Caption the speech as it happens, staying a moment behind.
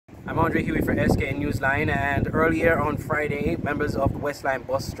I'm Andre Huey for SK Newsline, and earlier on Friday, members of the Westline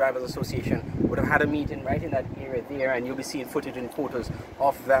Bus Drivers Association would have had a meeting right in that area there, and you'll be seeing footage and photos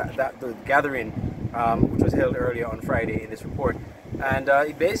of the gathering which was held earlier on Friday in this report. And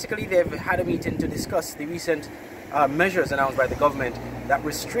basically they've had a meeting to discuss the recent measures announced by the government that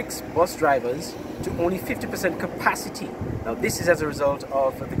restricts bus drivers to only 50% capacity. Now this is as a result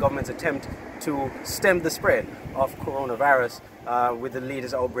of the government's attempt to stem the spread of coronavirus with the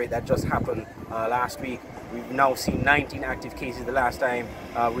latest outbreak that just happened last week. We've now seen 19 active cases the last time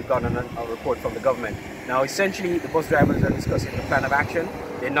we've gotten a report from the government. Now essentially the bus drivers are discussing the plan of action.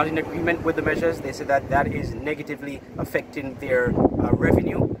 They're not in agreement with the measures. They say that that is negatively affecting their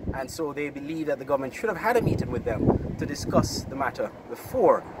revenue, and so they believe that the government should have had a meeting with them to discuss the matter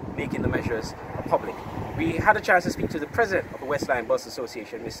before making the measures public. We had a chance to speak to the president of the Westline Bus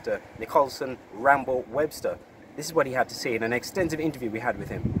Association, Mr. Nicholson Rambo Webster. This is what he had to say in an extensive interview we had with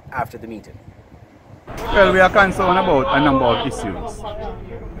him after the meeting. Well, we are concerned about a number of issues.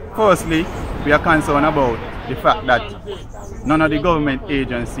 Firstly, we are concerned about the fact that none of the government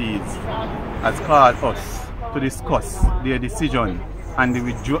agencies has called us to discuss their decision and the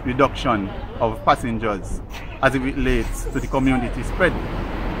reduction of passengers as it relates to the community spread.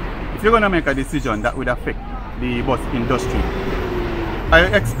 If you're going to make a decision that would affect the bus industry, I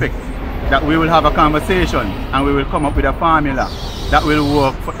expect that we will have a conversation and we will come up with a formula that will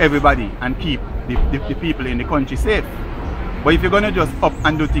work for everybody and keep the people in the country safe. But if you're going to just up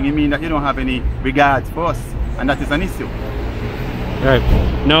and do things, it means that you don't have any regards for us, and that is an issue. Right.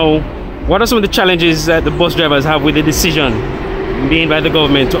 Now, what are some of the challenges that the bus drivers have with the decision made by the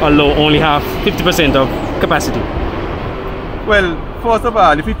government to allow only half 50% of capacity? Well, first of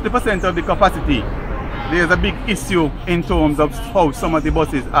all, the 50% of the capacity, there's a big issue in terms of how some of the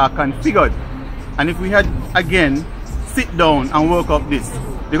buses are configured. And if we had, again, sit down and work up this,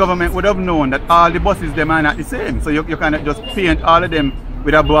 the government would have known that all the buses them are not the same. So you cannot just paint all of them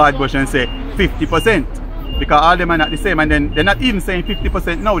with a broad brush and say 50%, because all of them are not the same. And then they're not even saying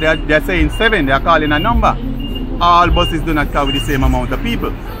 50% now, they're saying 7, they're calling a number. All buses do not carry the same amount of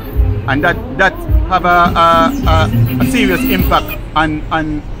people. And that have a serious impact on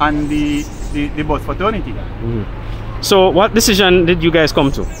the bus fraternity. So what decision did you guys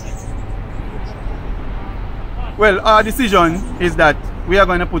come to? Well, our decision is that we are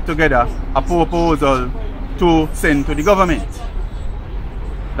going to put together a proposal to send to the government.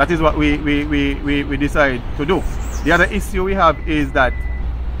 That is what we decide to do. The other issue we have is that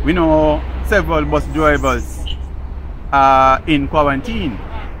we know several bus drivers are in quarantine,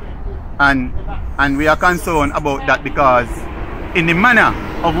 and we are concerned about that because in the manner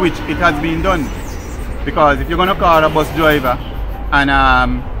of which it has been done. Because if you're going to call a bus driver and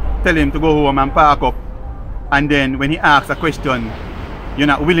tell him to go home and park up, and then when he asks a question, you're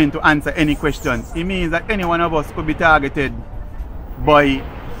not willing to answer any question, it means that any one of us could be targeted by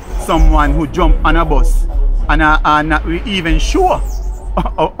someone who jumped on a bus and are not even sure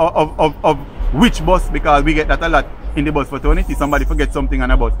of which bus, because we get that a lot in the bus fraternity. Somebody forgets something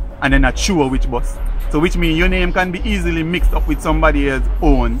on a bus and they're not sure which bus. So which means your name can be easily mixed up with somebody else's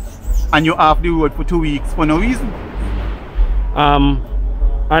own, and you're off the road for 2 weeks for no reason. And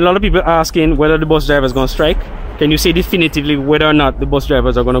a lot of people asking whether the bus drivers are going to strike. Can you say definitively whether or not the bus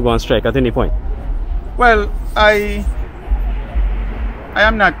drivers are going to go on strike at any point? Well, I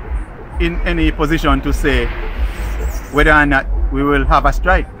am not in any position to say whether or not we will have a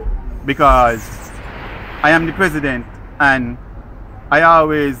strike, because I am the president and I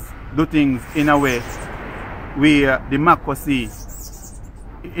always do things in a way where democracy,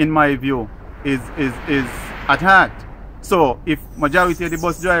 in my view, is at heart. So if majority of the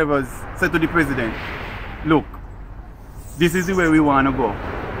bus drivers say to the president, look, this is the way we want to go,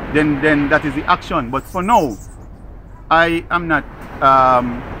 then that is the action. But for now, I am not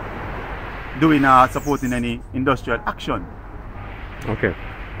doing supporting any industrial action. Okay.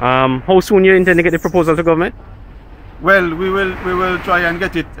 How soon you intend to get the proposal to government? Well, we will try and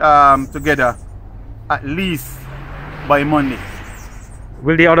get it together at least by Monday.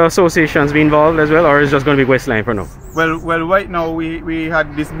 Will the other associations be involved as well, or is it just going to be Westline for now? Well, right now we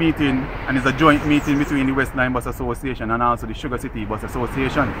had this meeting, and it's a joint meeting between the Westline Bus Association and also the Sugar City Bus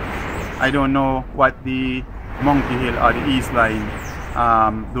Association. I don't know what the Monkey Hill or the East Line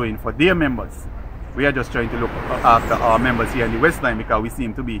doing for their members. We are just trying to look after our members here in the Westline, because we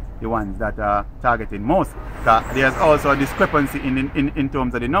seem to be the ones that are targeted most. There's also a discrepancy in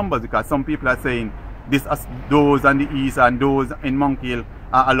terms of the numbers, because some people are saying those on the east and those in Monkey Hill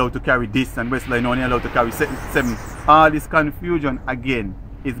are allowed to carry this, and Westline only allowed to carry 7. All this confusion again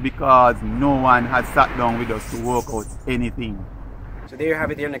is because no one has sat down with us to work out anything. So there you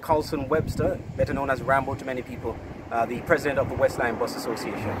have it there, Nicholson Webster, better known as Rambo to many people, the president of the Westline Bus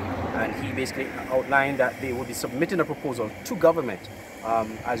Association. And he basically outlined that they will be submitting a proposal to government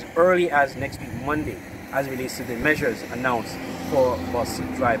as early as next week, Monday, as it relates to the measures announced for bus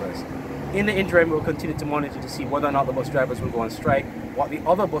drivers. In the interim, we'll continue to monitor to see whether or not the bus drivers will go on strike, what the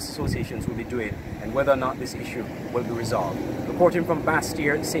other bus associations will be doing, and whether or not this issue will be resolved. Reporting from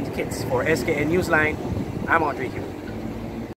Bastyr, St. Kitts for SKN Newsline, I'm Andre Hughes.